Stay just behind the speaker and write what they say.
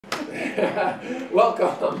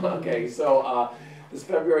Welcome. Okay, so this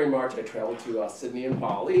February and March I traveled to Sydney and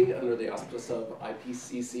Bali under the auspices of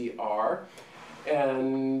IPCCR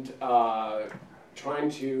and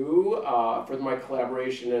trying to further my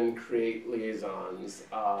collaboration and create liaisons.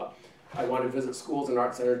 I want to visit schools and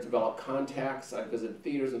art centers, develop contacts. I visited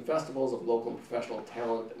theaters and festivals of local and professional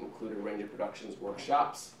talent that include a range of productions,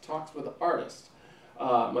 workshops, talks with artists.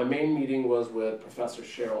 My main meeting was with Professor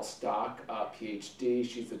Cheryl Stock, PhD.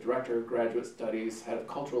 She's the Director of Graduate Studies, Head of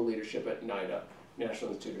Cultural Leadership at NIDA,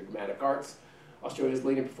 National Institute of Dramatic Arts, Australia's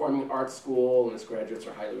leading performing arts school, and its graduates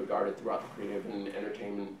are highly regarded throughout the creative and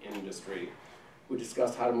entertainment industry. We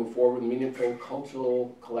discussed how to move forward with meaningful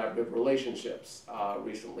cultural collaborative relationships.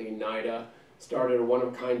 Recently, NIDA started a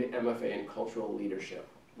one-of-a-kind MFA in cultural leadership.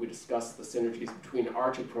 We discussed the synergies between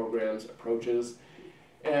archer programs, approaches,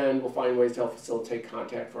 and we'll find ways to help facilitate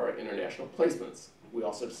contact for our international placements. We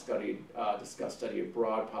also discussed study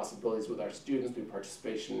abroad possibilities with our students through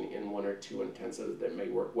participation in one or two intensives that may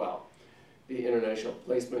work well. The international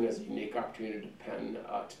placement is a unique opportunity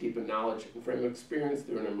to deepen knowledge and frame of experience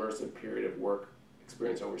through an immersive period of work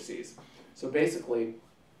experience overseas. So basically,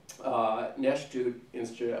 National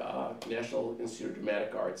Institute of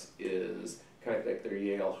Dramatic Arts is kind of like their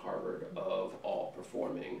Yale, Harvard of all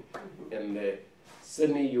performing. In the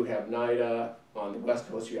Sydney, you have NIDA. On the West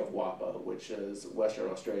Coast, you have WAPA, which is Western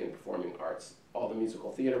Australian Performing Arts. All the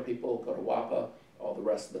musical theater people go to WAPA. All the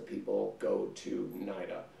rest of the people go to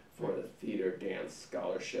NIDA for the theater dance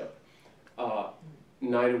scholarship.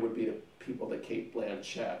 NIDA would be the people that Kate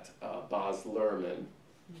Blanchett, Baz Luhrmann,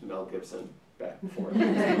 Mel Gibson, back before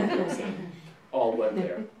Mel Gibson, all went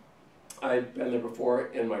there. I'd been there before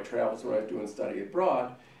in my travels when I was doing study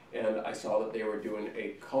abroad, and I saw that they were doing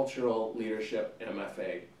a cultural leadership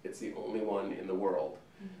MFA. It's the only one in the world.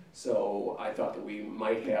 So I thought that we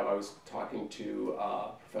might have, I was talking to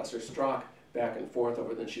Professor Strock back and forth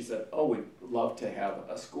over there, and she said, oh, we'd love to have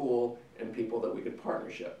a school and people that we could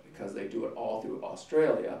partnership, because they do it all through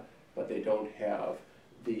Australia, but they don't have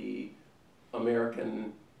the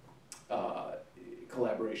American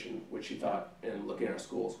collaboration, which she thought, in looking at our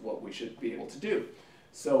schools, what we should be able to do.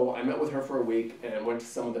 So I met with her for a week and went to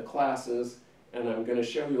some of the classes, and I'm going to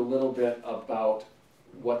show you a little bit about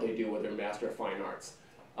what they do with their Master of Fine Arts.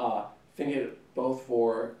 Thinking both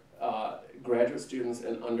for graduate students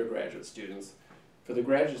and undergraduate students. For the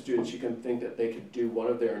graduate students, you can think that they could do one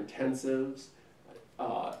of their intensives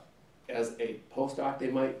as a postdoc. They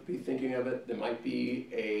might be thinking of it. There might be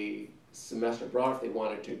a semester abroad if they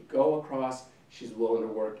wanted to go across. She's willing to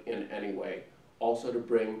work in any way. Also to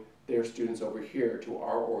bring their students over here to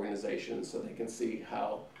our organization so they can see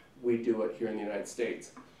how we do it here in the United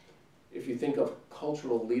States. If you think of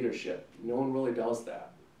cultural leadership, no one really does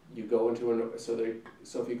that. You go into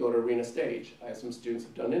so if you go to Arena Stage, I have some students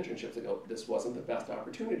who've done internships that go, this wasn't the best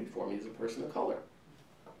opportunity for me as a person of color.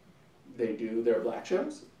 They do their black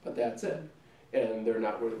shows, but that's it. And they're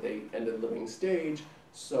not where they ended living stage.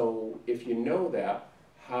 So if you know that,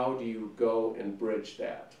 how do you go and bridge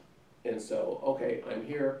that? And so, okay, I'm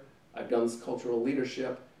here, I've done this cultural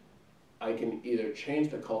leadership, I can either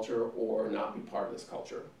change the culture or not be part of this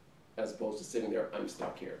culture, as opposed to sitting there, I'm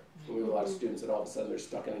stuck here. And we have a lot of students that all of a sudden they're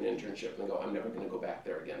stuck in an internship and they go, I'm never going to go back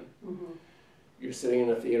there again. You're sitting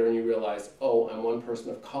in a theater and you realize, oh, I'm one person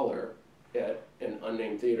of color at an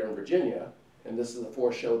unnamed theater in Virginia, and this is the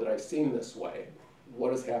fourth show that I've seen this way.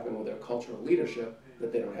 What has happened with their cultural leadership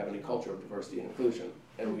that they don't have any culture of diversity and inclusion?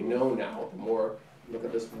 And we know now, the more, look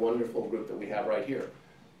at this wonderful group that we have right here.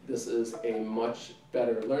 This is a much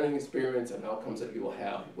better learning experience and outcomes that you will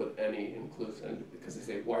have with any inclusion, because they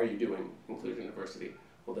say, why are you doing inclusion and diversity?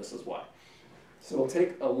 Well, this is why. So we'll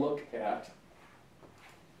take a look at,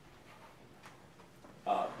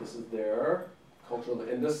 this is their cultural,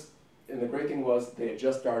 and the great thing was they had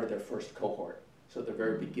just started their first cohort. So at the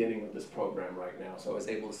very beginning of this program right now. So I was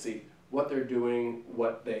able to see what they're doing,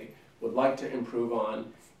 what they would like to improve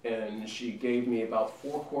on, and she gave me about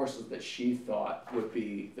 4 courses that she thought would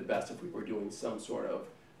be the best if we were doing some sort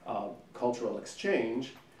of cultural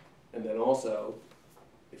exchange, and then also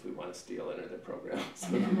if we want to steal into their programs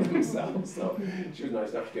themselves. So she was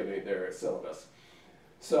nice enough to give me their syllabus.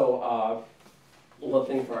 So a little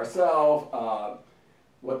thing for ourselves,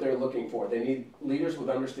 what they're looking for. They need leaders with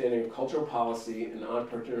understanding of cultural policy and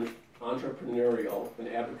entrepreneurial and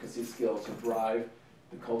advocacy skills to drive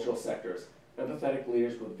the cultural sectors. Empathetic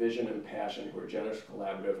leaders with vision and passion who are generous,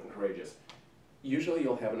 collaborative, and courageous. Usually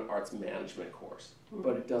you'll have an arts management course,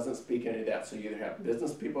 but it doesn't speak any of that. So you either have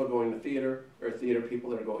business people going to theater or theater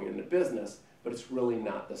people that are going into business, but it's really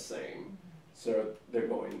not the same. So they're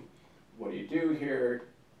going, what do you do here?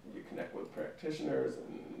 You connect with practitioners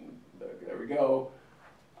and there we go.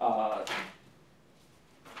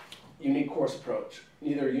 Unique course approach.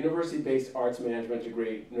 Neither a university-based arts management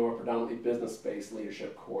degree nor a predominantly business-based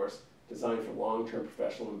leadership course designed for long-term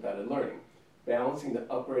professional embedded learning. Balancing the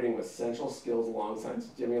upgrading of essential skills alongside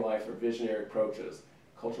stimuli for visionary approaches.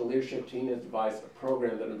 Cultural leadership team has devised a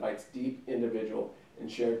program that invites deep individual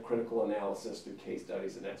and shared critical analysis through case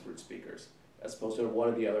studies and expert speakers. As opposed to one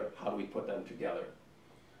or the other, how do we put them together?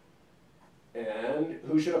 And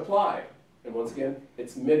who should apply? And once again,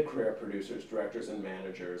 it's mid-career producers, directors, and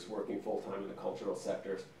managers working full-time in the cultural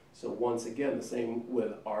sectors. So once again, the same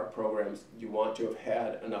with our programs, you want to have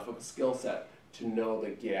had enough of a skill set to know the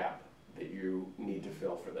gap that you need to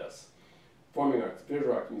fill for this. Performing arts,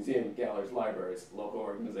 visual arts, museums, galleries, libraries, local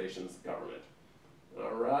organizations, government.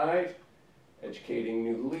 All right, educating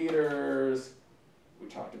new leaders, we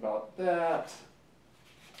talked about that.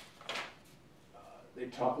 They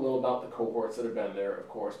talk a little about the cohorts that have been there, of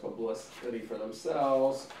course, publicity for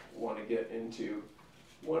themselves. Want to get into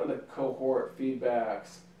one of the cohort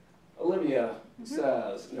feedbacks. Olivia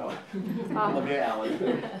says, no, Olivia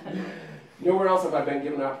Allen. Nowhere else have I been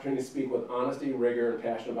given an opportunity to speak with honesty, rigor, and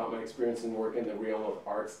passion about my experience in working in the realm of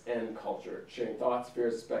arts and culture. Sharing thoughts,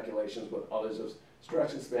 fears, and speculations with others has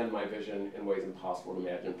stretched and expanded my vision in ways impossible to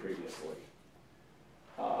imagine previously.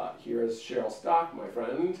 Here is Cheryl Stock, my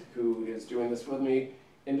friend, who is doing this with me.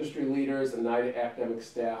 Industry leaders and NIDA academic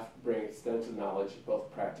staff bring extensive knowledge of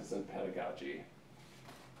both practice and pedagogy.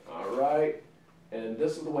 All right, and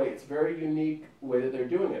this is the way, it's a very unique way that they're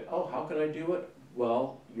doing it. Oh, how can I do it?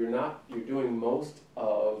 Well, you're doing most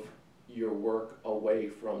of your work away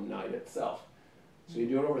from NIDA itself. So you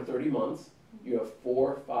do it over 30 months. You have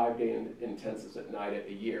 4 5-day intensives at NIDA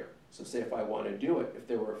a year. So say if I want to do it, if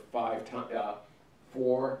there were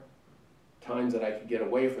 4 times that I could get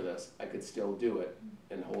away for this, I could still do it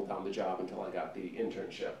and hold down the job until I got the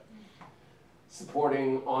internship.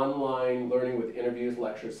 Supporting online learning with interviews,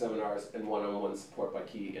 lectures, seminars, and one-on-one support by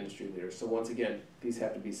key industry leaders. So once again, these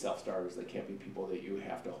have to be self-starters. They can't be people that you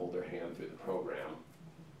have to hold their hand through the program.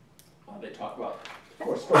 They talk about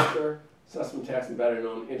course structure, assessment tasks embedded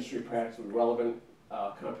on industry practice with relevant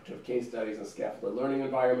comparative case studies and scaffolded learning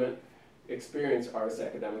environment. Experienced artists,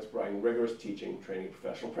 academics providing rigorous teaching, training,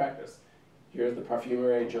 professional practice. Here's the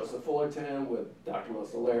perfumery, Joseph Fullerton, with Dr.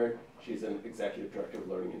 Melissa Laird. She's an executive director of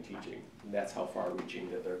learning and teaching. And that's how far-reaching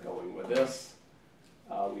that they're going with this.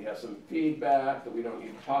 We have some feedback that we don't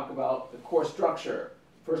need to talk about. The course structure,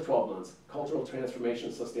 first 12 months, cultural transformation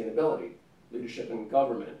and sustainability, leadership in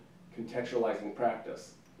government, contextualizing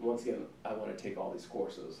practice. And once again, I want to take all these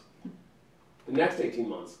courses. The next 18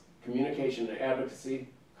 months, communication and advocacy,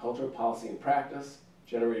 cultural policy and practice,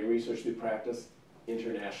 generating research through practice,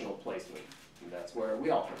 international placement. And that's where we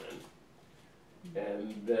all come in.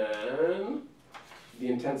 And then the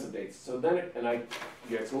intensive dates. So then,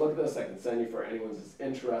 you guys can look at this, I can send you for anyone who's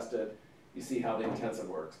interested. You see how the intensive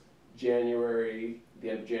works. January, the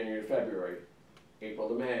end of January, February, April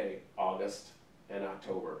to May, August, and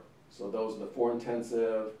October. So those are the 4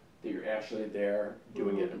 intensive that you're actually there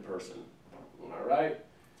doing it in person. All right?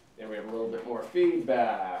 Then we have a little bit more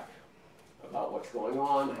feedback about what's going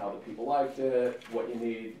on, how the people liked it, what you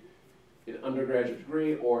need, an undergraduate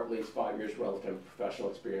degree or at least 5 years relative professional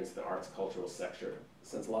experience in the arts cultural sector.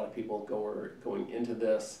 Since a lot of people are going into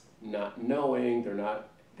this not knowing,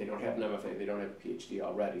 they don't have an MFA, they don't have a PhD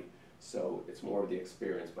already, so it's more of the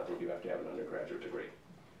experience, but they do have to have an undergraduate degree.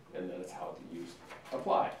 And then it's how to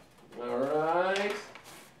apply. All right,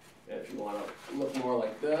 and if you want to look more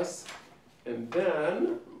like this, and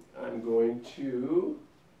then I'm going to,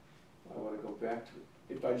 I want to go back to,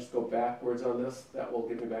 if I just go backwards on this, that will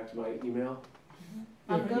get me back to my email.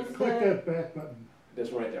 Click that back button. This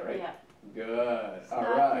one right there, right? Yeah. Good. Scott,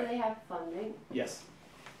 all right. Do they have funding? Yes.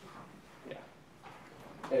 Yeah.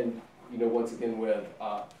 And once again with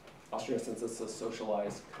Austria, since it's a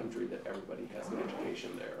socialized country, that everybody has an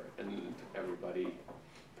education there, and everybody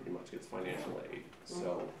pretty much gets financial aid.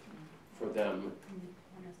 So for them,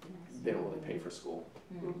 they don't really pay for school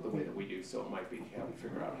the way that we do. So it might be having to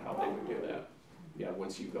figure out how they would do that. Yeah,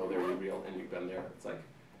 once you go there, you're real, and you've been there. It's like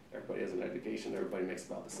everybody has an education. Everybody makes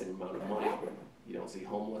about the same amount of money. You don't see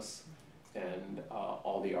homeless, and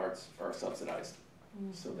all the arts are subsidized,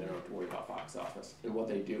 so they don't have to worry about box office. And what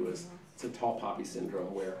they do is it's a tall poppy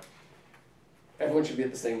syndrome where everyone should be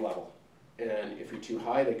at the same level. And if you're too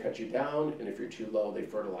high, they cut you down, and if you're too low, they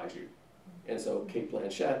fertilize you. And so Kate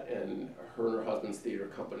Blanchett and her husband's theater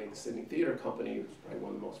company, the Sydney Theater Company, who's probably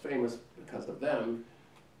one of the most famous because of them,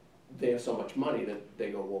 they have so much money that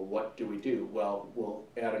they go, well, what do we do? Well, we'll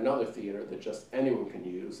add another theater that just anyone can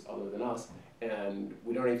use other than us, and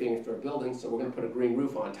we don't have anything for a building, so we're gonna put a green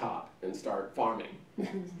roof on top and start farming.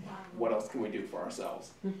 What else can we do for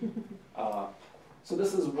ourselves? So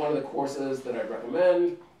this is one of the courses that I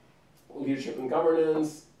recommend. Leadership and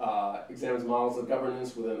Governance, examines models of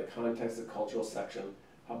governance within the context of cultural section,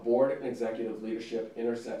 how board and executive leadership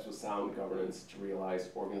intersects with sound governance to realize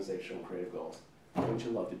organizational creative goals. Wouldn't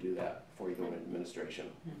you love to do that before you go into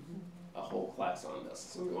administration? A whole class on this.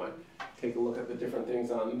 So we want to take a look at the different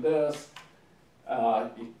things on this.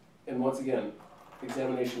 And once again,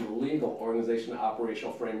 examination of legal, organization, and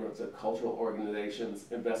operational frameworks of cultural organizations,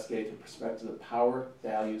 investigate the perspectives of power,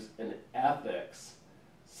 values, and ethics.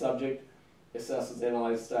 Subject, assesses,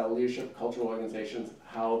 analyzes style leadership, cultural organizations,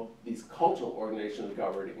 how these cultural organizations are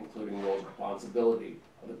governed, including roles and responsibility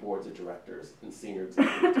of the boards of directors and senior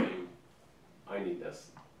executive team. I need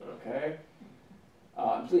this, okay?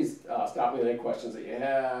 Please stop me with any questions that you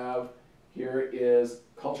have. Here is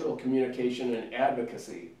cultural communication and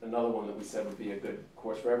advocacy, another one that we said would be a good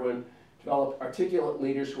course for everyone. Develop articulate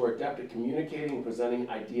leaders who are adept at communicating and presenting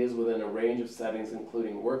ideas within a range of settings,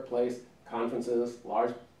 including workplace, conferences,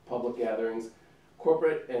 large public gatherings,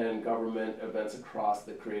 corporate and government events across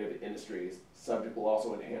the creative industries. Subject will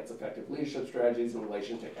also enhance effective leadership strategies in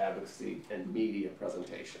relation to advocacy and media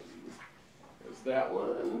presentations. There's that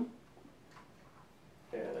one.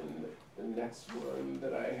 And the next one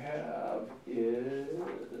that I have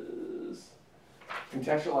is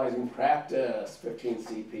contextualizing practice, 15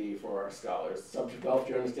 CP for our scholars. Subject, develop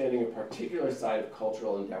your understanding of a particular side of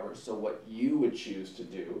cultural endeavors, so what you would choose to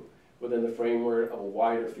do within the framework of a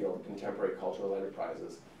wider field of contemporary cultural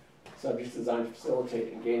enterprises. Subjects designed to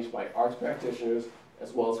facilitate engaged by arts practitioners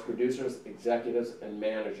as well as producers, executives, and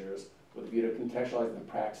managers with a view to contextualizing the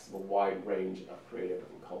practice of a wide range of creative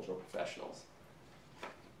and cultural professionals.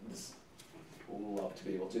 Love to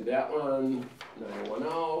be able to do that one.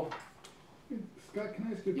 910. Scott, can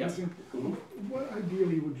I ask you a Yes. question? What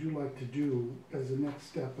ideally would you like to do as the next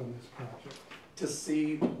step on this project? To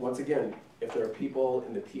see, once again, if there are people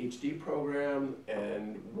in the PhD program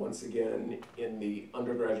and once again in the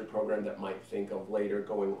undergraduate program that might think of later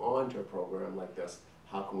going on to a program like this,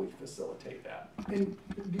 how can we facilitate that? And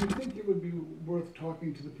do you think it would be worth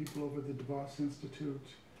talking to the people over at the DeVos Institute,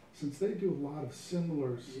 since they do a lot of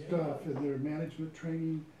similar stuff in their management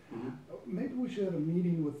training? Maybe we should have a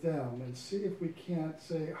meeting with them and see if we can't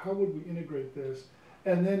say, how would we integrate this?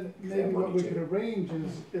 And then maybe what we could arrange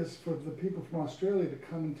is for the people from Australia to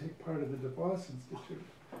come and take part of the DeVos Institute.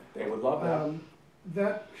 They would love that.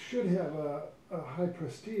 That should have a high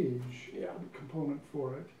prestige component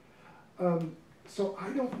for it. So I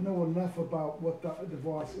don't know enough about what the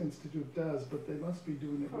DeVos Institute does, but they must be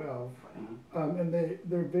doing it well. And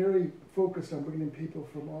they're very focused on bringing in people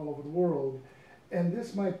from all over the world. And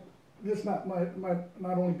this might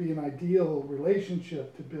not only be an ideal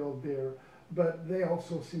relationship to build there, but they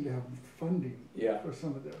also seem to have funding for some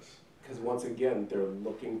of this. Because once again, they're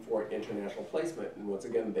looking for international placement, and once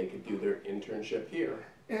again, they could do their internship here.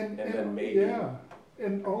 And then maybe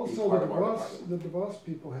and also the DeVos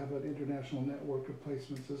people have an international network of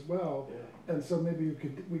placements as well. And so maybe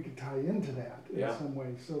we could tie into that in some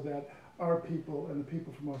way, so that our people and the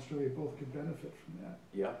people from Australia both could benefit from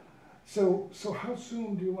that. So how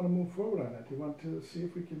soon do you want to move forward on that? Do you want to see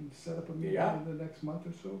if we can set up a meeting in the next month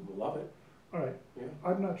or so? Love it. All right.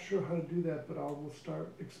 I'm not sure how to do that, but we'll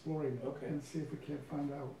start exploring it and see if we can't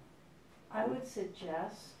find out. I would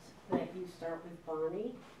suggest that you start with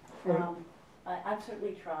Bonnie. I've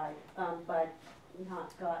certainly tried, but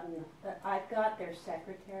not gotten. I've got their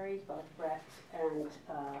secretaries, both Brett and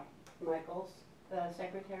Michael's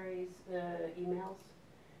secretaries' emails,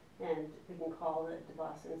 and we can call the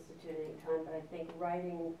DeVos Institute anytime. But I think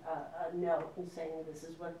writing a note and saying this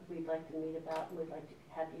is what we'd like to meet about, and we'd like to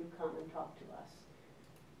have you come and talk to us,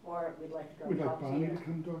 or we'd like to go We'd talk like Bonnie to you. to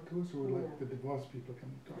come talk to us, or we'd like the DeVos people to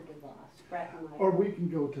come talk The to us? DeVos, Brett and Michael. Or we can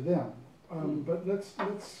go to them. But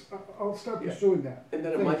I'll start pursuing that. And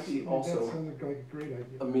then it might be That also sounds like a great idea.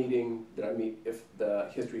 a meeting that I meet, if the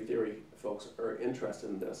history theory folks are interested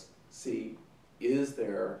in this, see, is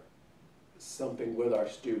there something with our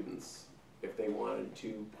students if they wanted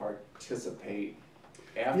to participate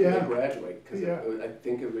after they graduate? Because I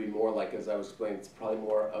think it would be more like, as I was explaining, it's probably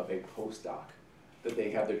more of a postdoc that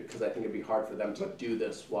they have there, because I think it'd be hard for them to do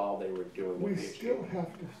this while they were doing the PhD. We still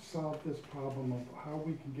have to solve this problem of how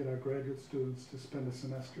we can get our graduate students to spend a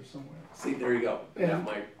semester somewhere. See, there you go.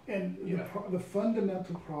 And the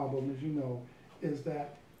fundamental problem, as you know, is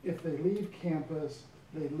that if they leave campus,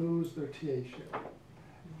 they lose their TA share.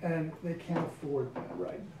 And they can't afford that.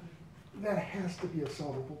 Right. That has to be a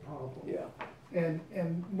solvable problem.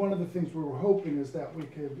 And one of the things we were hoping is that we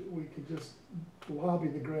could just lobby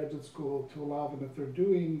the graduate school to allow them, if they're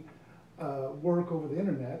doing work over the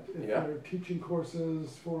internet, if they're teaching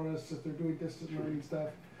courses for us, if they're doing distance learning stuff,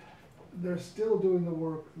 they're still doing the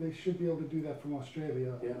work. They should be able to do that from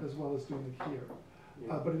Australia as well as doing it here.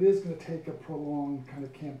 But it is going to take a prolonged kind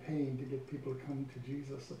of campaign to get people to come to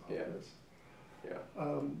Jesus about this.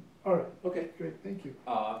 All right. Okay. Great. Thank you.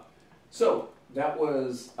 So that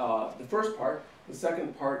was the first part. The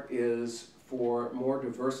second part is for more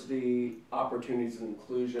diversity, opportunities, and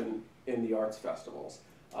inclusion in the arts festivals.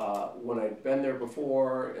 When I'd been there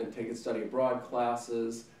before and taken study abroad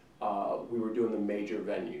classes, we were doing the major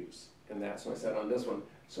venues, and that's what I said on this one.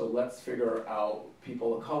 So let's figure out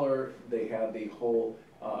people of color. They had the whole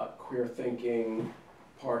queer thinking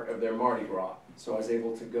part of their Mardi Gras. So I was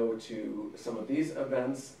able to go to some of these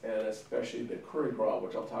events, and especially the Curry Gras,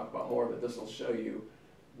 which I'll talk about more, but this will show you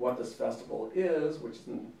what this festival is, which is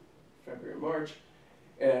in February and March.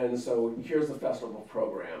 And so here's the festival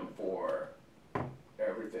program for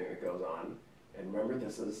everything that goes on. And remember,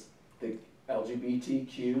 this is the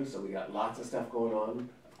LGBTQ, so we got lots of stuff going on.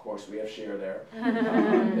 Of course, we have Cher there.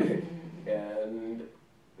 And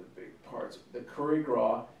the big parts, the Curry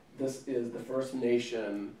Gras, this is the First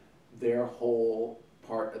Nation, their whole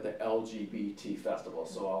part of the LGBT festival.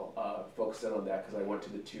 So I'll focus in on that because I went to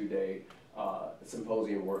the 2-day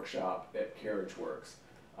symposium workshop at Carriage Works.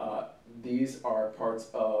 These are parts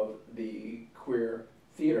of the Queer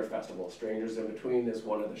Theater Festival. Strangers in Between is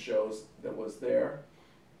one of the shows that was there.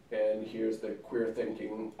 And here's the Queer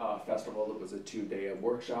Thinking Festival. That was a 2-day of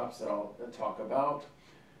workshops that I'll talk about.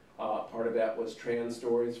 Part of that was Trans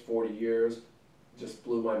Stories, 40 years. Just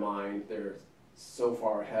blew my mind. They're so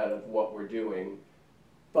far ahead of what we're doing.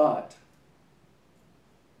 But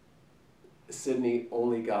Sydney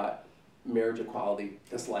only got marriage equality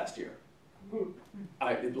this last year.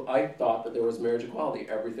 I thought that there was marriage equality,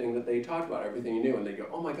 everything that they talked about, everything you knew, and they go,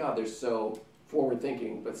 oh my God, they're so forward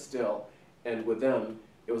thinking, but still. And with them,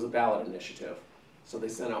 it was a ballot initiative. So they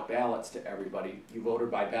sent out ballots to everybody. You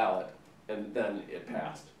voted by ballot, and then it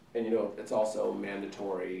passed. And you know, it's also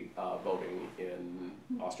mandatory voting in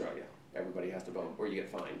Australia. Everybody has to vote, or you get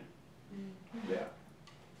fined. Yeah.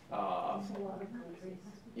 That's a lot of countries.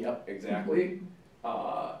 Yep, exactly.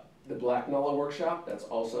 The Black Nulla workshop, that's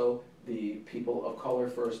also the People of Color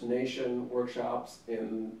First Nation workshops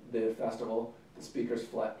in the festival. The speakers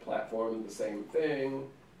platform, the same thing.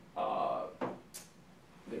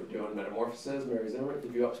 They were doing Metamorphoses, Mary Zimmer, The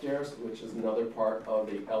View Upstairs, which is another part of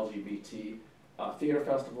the LGBT theater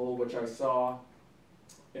festival, which I saw.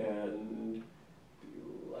 And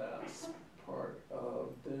the last part of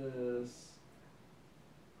this,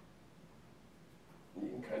 you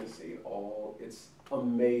can kind of see all, it's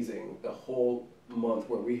amazing, the whole month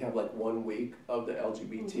where we have like 1 week of the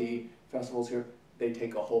LGBT festivals here, they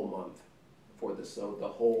take a whole month for this, so the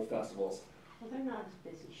whole festivals. Well, they're not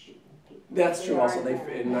as busy shooting people. That's true also,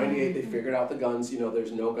 in '98 they figured out the guns, you know,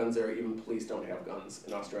 there's no guns there, even police don't have guns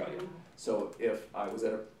in Australia. So if I was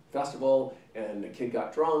at a festival and a kid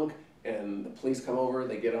got drunk and the police come over,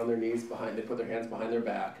 they get on their knees behind, they put their hands behind their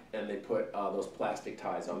back and they put those plastic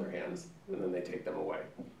ties on their hands and then they take them away.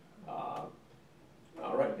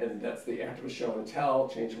 All right, and that's the Activist Show and Tell,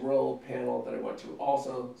 Change the World panel that I went to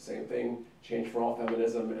also, same thing, Change for All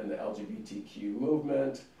Feminism and the LGBTQ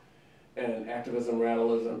movement, and activism,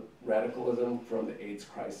 radicalism from the AIDS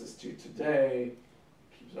crisis to today.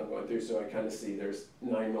 Keeps on going through, so I kind of see there's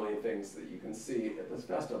 9 million things that you can see at this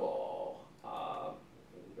festival.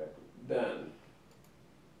 Then,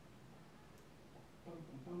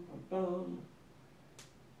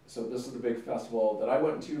 so this is the big festival that I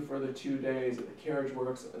went to for the 2 days at the Carriage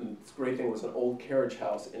Works, and this great thing was an old carriage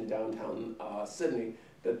house in downtown Sydney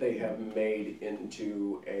that they have made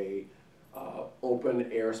into a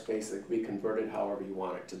open air space that can be converted however you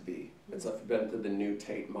want it to be. It's I've been to the new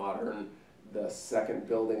Tate Modern, the second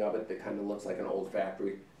building of it that kind of looks like an old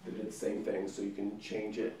factory. They did the same thing, so you can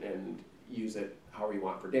change it and use it however you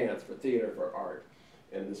want for dance, for theater, for art.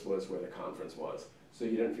 And this was where the conference was. So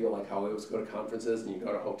you didn't feel like how it was go to conferences and you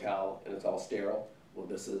go to a hotel and it's all sterile. Well,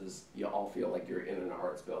 this is, you all feel like you're in an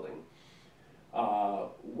arts building.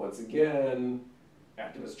 Once again,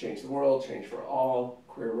 activists change the world, change for all,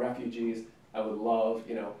 queer refugees. I would love,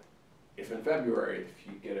 you know, if in February, if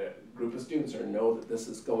you get a group of students or know that this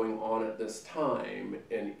is going on at this time,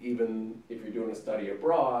 and even if you're doing a study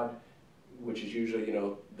abroad, which is usually, you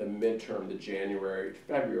know, the midterm, the January,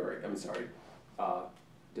 February, I'm sorry,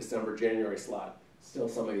 December, January slot, still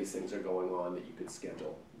some of these things are going on that you could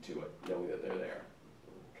schedule to it, knowing that they're there.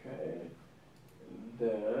 Okay, and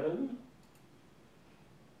then,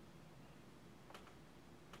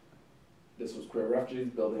 this was queer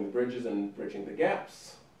refugees, building the bridges and bridging the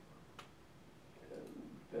gaps.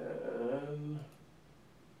 And then,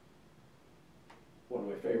 one of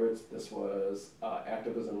my favorites, this was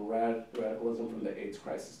activism and radicalism from the AIDS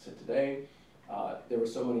crisis to today. There were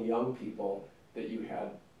so many young people that you had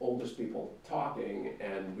oldest people talking,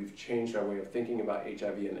 and we've changed our way of thinking about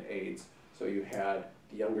HIV and AIDS. So you had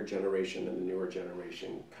the younger generation and the newer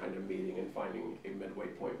generation kind of meeting and finding a midway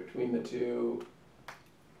point between the two.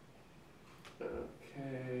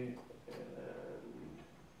 Okay, and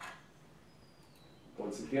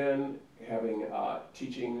once again, having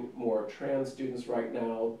teaching more trans students right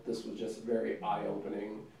now, this was just very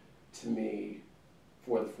eye-opening to me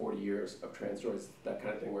for the 40 years of trans stories, that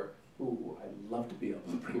kind of thing where, ooh, I'd love to be able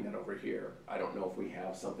to bring that over here. I don't know if we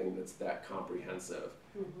have something that's that comprehensive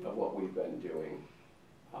of what we've been doing.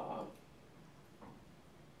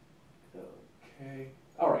 Okay,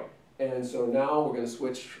 all right, and so now we're going to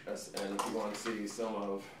switch, and if you want to see some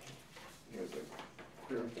of, here's a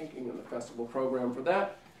queer thinking in the festival program for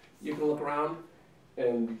that, you can look around.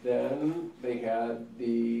 And then they had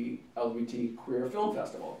the LGBT Queer Film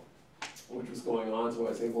Festival, which was going on, so I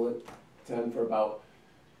was able to attend for about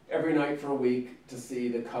every night for a week to see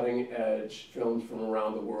the cutting edge films from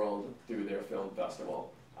around the world through their film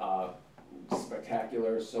festival.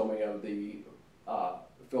 Spectacular, so many of the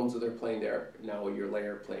films that they're playing there, now a year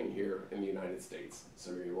later playing here in the United States.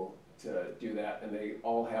 So you're able to do that, and they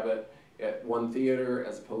all have it at one theater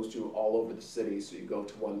as opposed to all over the city, so you go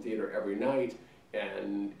to one theater every night,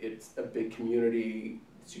 and it's a big community.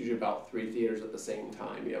 It's usually about 3 theaters at the same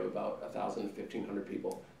time. You have about 1,000 to 1,500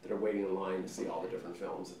 people that are waiting in line to see all the different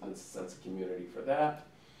films, and it's a sense of community for that.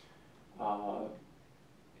 And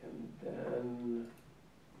then,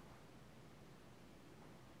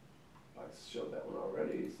 I showed that one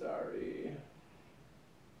already, sorry.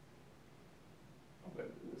 Okay,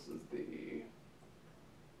 this is the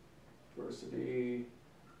diversity,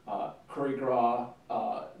 Curry Gras,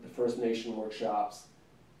 the First Nation workshops,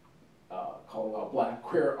 calling out Black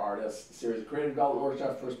queer artists, series of creative development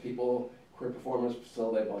workshops, first people, queer performers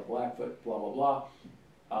facilitated by Blackfoot, blah, blah,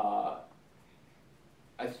 blah.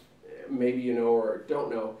 Maybe you know or don't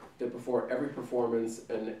know that before every performance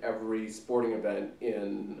and every sporting event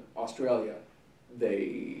in Australia,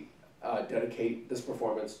 they dedicate this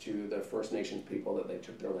performance to the First Nations people that they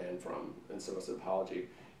took their land from, and so it's an apology.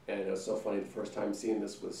 And it was so funny the first time seeing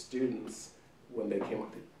this with students when they came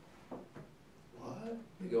up, what?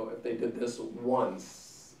 They go, if they did this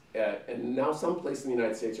once, and now some places in the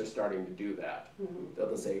United States are starting to do that.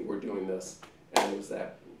 They'll say, we're doing this, and it was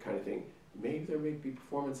that kind of thing. Maybe there may be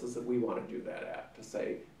performances that we want to do that at, to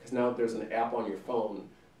say, because now there's an app on your phone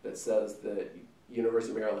that says that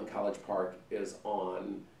University of Maryland College Park is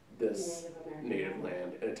on this native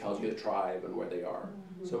land, and it tells you the tribe and where they are.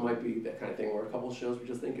 So it might be that kind of thing where a couple of shows we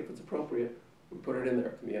just think if it's appropriate, we put it in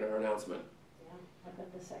there, it can be in our announcement. Yeah, I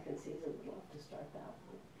bet the second season would love to start that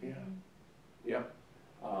one. Yeah. Yeah.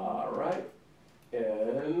 All right.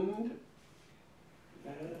 And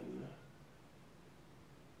then,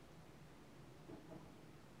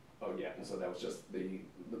 oh yeah, and so that was just the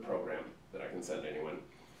program that I can send anyone.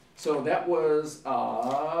 So that was,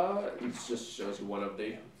 it just shows you one of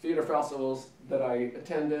the theater festivals that I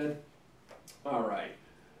attended. All right.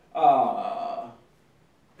 All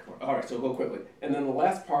right, so go quickly. And then the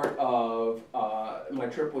last part of my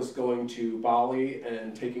trip was going to Bali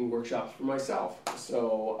and taking workshops for myself.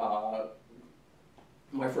 So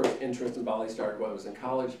my first interest in Bali started when I was in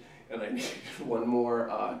college, and I needed one more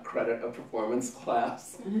credit of performance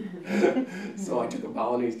class. So I took a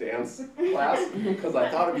Balinese dance class because I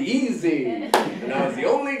thought it'd be easy, and I was the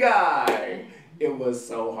only guy. It was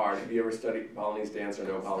so hard. Have you ever studied Balinese dance or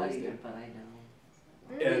know Balinese dance? But I know.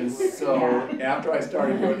 And so after I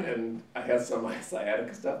started doing it, and I had some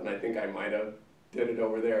sciatica stuff, and I think I might have did it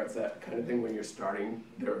over there. It's that kind of thing when you're starting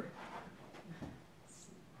there.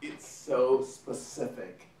 It's so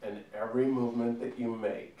specific, and every movement that you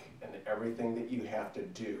make and everything that you have to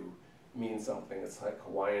do means something. It's like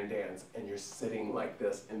Hawaiian dance, and you're sitting like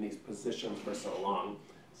this in these positions for so long.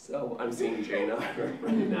 So I'm seeing Jaina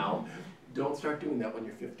right now. Don't start doing that when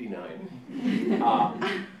you're 59.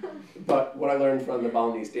 But what I learned from the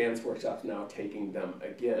Balinese dance workshops, now taking them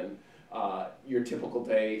again, your typical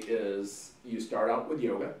day is you start out with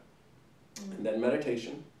yoga, and then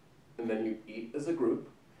meditation, and then you eat as a group,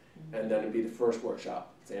 and then it'd be the first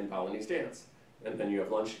workshop, say in Balinese dance. And then you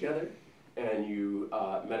have lunch together, and you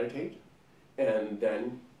meditate, and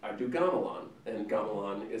then I do gamelan, and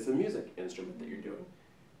gamelan is a music instrument that you're doing.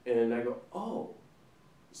 And I go, oh,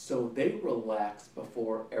 So they relax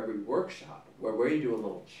before every workshop, where we do a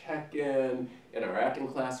little check-in. In our acting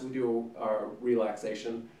class, we do our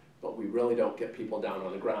relaxation, but we really don't get people down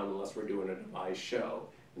on the ground unless we're doing a devised show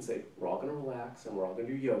and say, we're all gonna relax and we're all gonna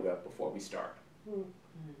do yoga before we start,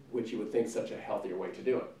 which you would think is such a healthier way to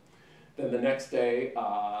do it. Then the next day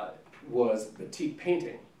was batik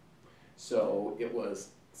painting. So it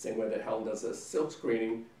was the same way that Helen does a silk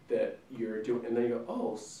screening that you're doing, and then you go,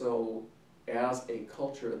 oh, so as a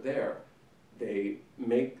culture there, they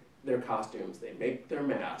make their costumes, they make their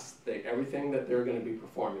masks, everything that they're going to be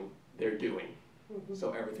performing, they're doing.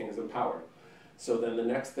 So everything is empowered. So then the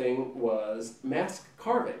next thing was mask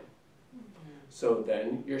carving. So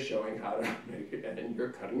then you're showing how to make it, and you're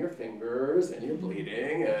cutting your fingers, and you're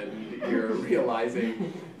bleeding, and you're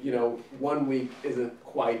realizing, you know, 1 week isn't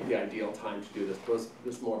quite the ideal time to do this.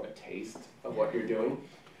 This is more of a taste of what you're doing.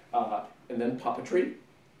 And then puppetry.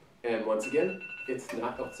 And once again, it's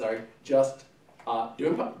not, just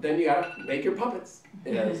doing then you gotta make your puppets.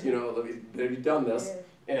 As you know, they've done this.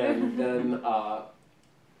 And then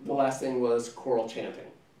the last thing was choral chanting.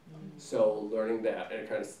 So learning that, and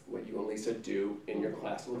kind of what you and Lisa do in your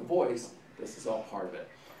class with voice, this is all part of it.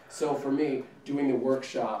 So for me, doing the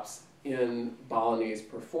workshops in Balinese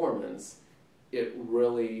performance, it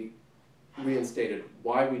really reinstated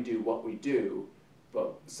why we do what we do,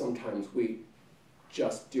 but sometimes we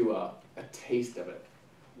just do a taste of it,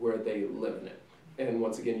 where they live in it. And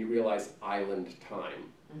once again, you realize island time.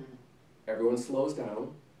 Everyone slows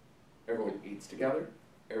down, everyone eats together,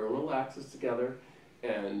 everyone relaxes together,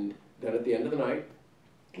 and then at the end of the night,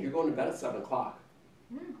 you're going to bed at 7 o'clock,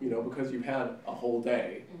 you know, because you've had a whole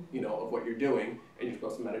day, you know, of what you're doing, and you're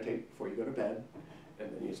supposed to meditate before you go to bed,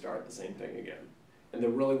 and then you start the same thing again. And there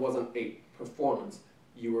really wasn't a performance.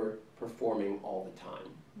 You were performing all the time.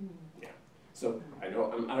 Yeah. So I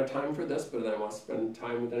know I'm out of time for this, but then I want to spend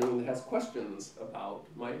time with anyone that has questions about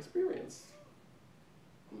my experience.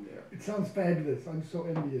 There. It sounds fabulous. I'm so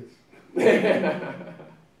envious. Yeah.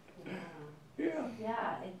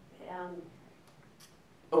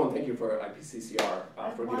 Oh, and thank you for IPCCR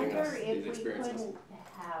for giving us these experiences. I wonder if we couldn't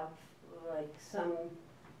have like some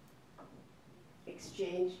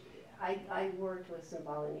exchange. I worked with some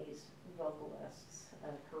Balinese vocalists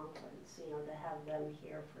at a conference, you know, to have them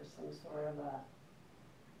here for some sort of a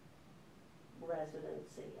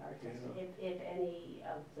residency artist. If any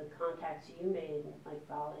of the contacts you made, like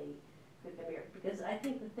Bali, could come here, because I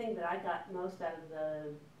think the thing that I got most out of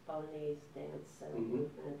the Balinese dance and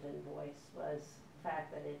movement and voice was the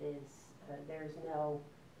fact that it is, there's no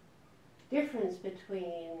difference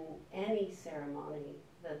between any ceremony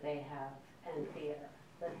that they have and theater.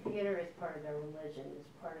 That theater is part of their religion, is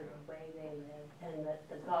part of the way they live, and that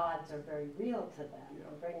the gods are very real to them,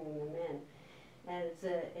 and bringing them in. And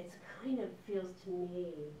it's kind of feels to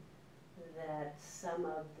me that some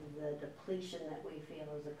of the depletion that we feel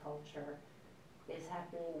as a culture is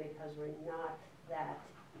happening because we're not that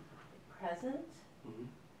present.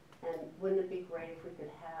 And wouldn't it be great if we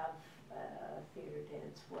could have a theater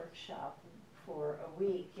dance workshop for a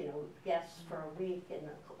week, you know, guests for a week, and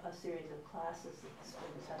a series of classes that the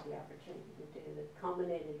students have the opportunity to do that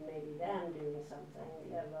culminated maybe them doing something,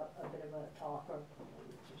 you have a bit of a talk or a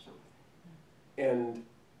performance or something. And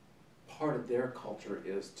part of their culture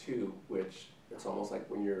is too, which it's almost like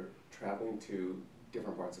when you're traveling to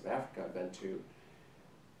different parts of Africa I've been to,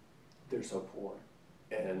 they're so poor.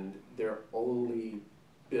 And their only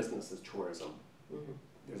business is tourism.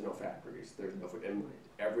 There's no factories, there's no food, and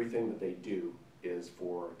everything that they do is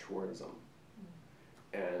for tourism.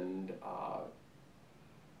 And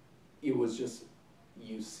it was just,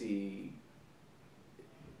 you see,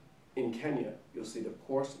 in Kenya, you'll see the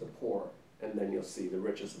poorest of the poor, and then you'll see the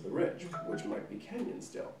richest of the rich, which might be Kenyan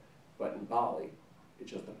still. But in Bali,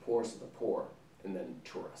 it's just the poorest of the poor, and then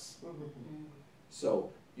tourists.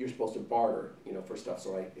 So you're supposed to barter, you know, for stuff.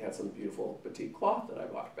 So I had some beautiful batik cloth that I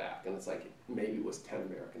bought back, and it's like, maybe it was $10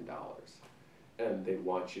 American. And they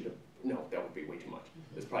want you to, no, that would be way too much.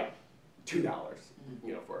 It's probably $2,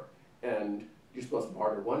 you know, for, and you're supposed to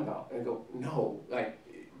barter $1. And I go, no, like,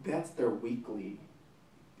 that's their weekly,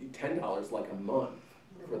 $10 like a month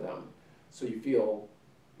for them. So you feel,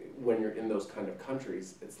 when you're in those kind of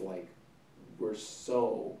countries, it's like, we're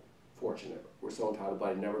so fortunate, we're so entitled, but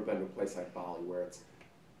I've never been to a place like Bali where it's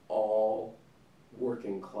all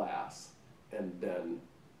working class, and then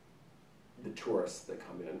the tourists that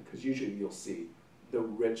come in, because usually you'll see the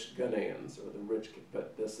rich Ghanaians or the rich,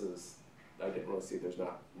 but this is, I didn't really see, there's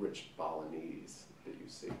not rich Balinese that you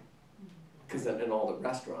see. Because then in all the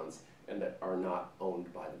restaurants, and that are not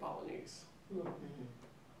owned by the Balinese. Yeah.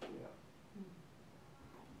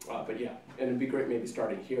 but yeah, and it'd be great maybe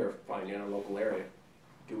starting here, finding in our local area,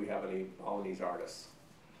 do we have any Balinese artists?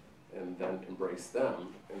 And then embrace them,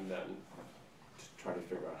 and then try to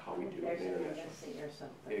figure out how we do it There's an internationally. embassy or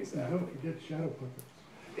something. And Exactly. don't forget shadow puppets.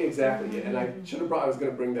 Exactly, yeah. And I should have brought, I was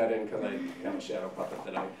gonna bring that in because I have a shadow puppet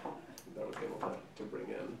that I was able to bring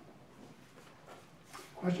in.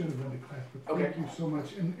 I should have been to class, but Okay. thank you so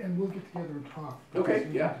much, and we'll get together and talk. Okay, because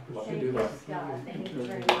we yeah, need to love to pursue do this. that. Scott, thank you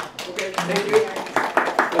very much. Okay, thank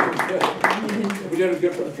you. We did it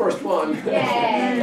good for the first one. Yay!